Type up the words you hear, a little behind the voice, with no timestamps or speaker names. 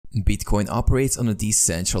Bitcoin operates on a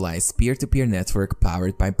decentralized peer-to-peer network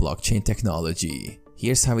powered by blockchain technology.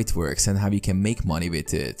 Here's how it works and how you can make money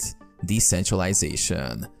with it.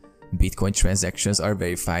 Decentralization. Bitcoin transactions are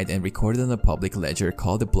verified and recorded on a public ledger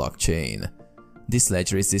called a blockchain. This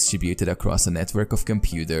ledger is distributed across a network of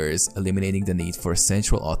computers, eliminating the need for a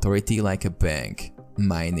central authority like a bank.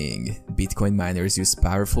 Mining. Bitcoin miners use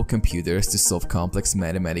powerful computers to solve complex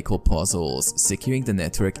mathematical puzzles, securing the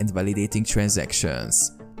network and validating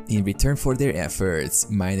transactions. In return for their efforts,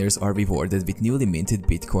 miners are rewarded with newly minted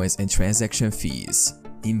bitcoins and transaction fees.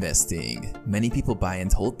 Investing. Many people buy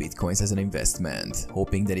and hold bitcoins as an investment,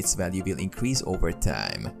 hoping that its value will increase over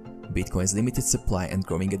time. Bitcoin's limited supply and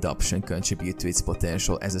growing adoption contribute to its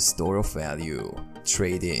potential as a store of value.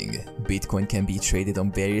 Trading. Bitcoin can be traded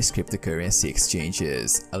on various cryptocurrency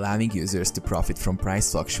exchanges, allowing users to profit from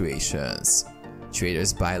price fluctuations.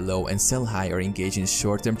 Traders buy low and sell high or engage in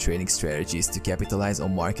short-term trading strategies to capitalize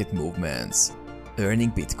on market movements.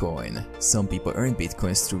 Earning Bitcoin. Some people earn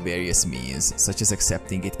Bitcoins through various means, such as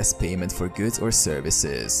accepting it as payment for goods or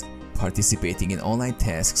services, participating in online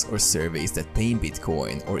tasks or surveys that pay in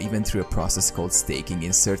Bitcoin, or even through a process called staking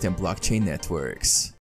in certain blockchain networks.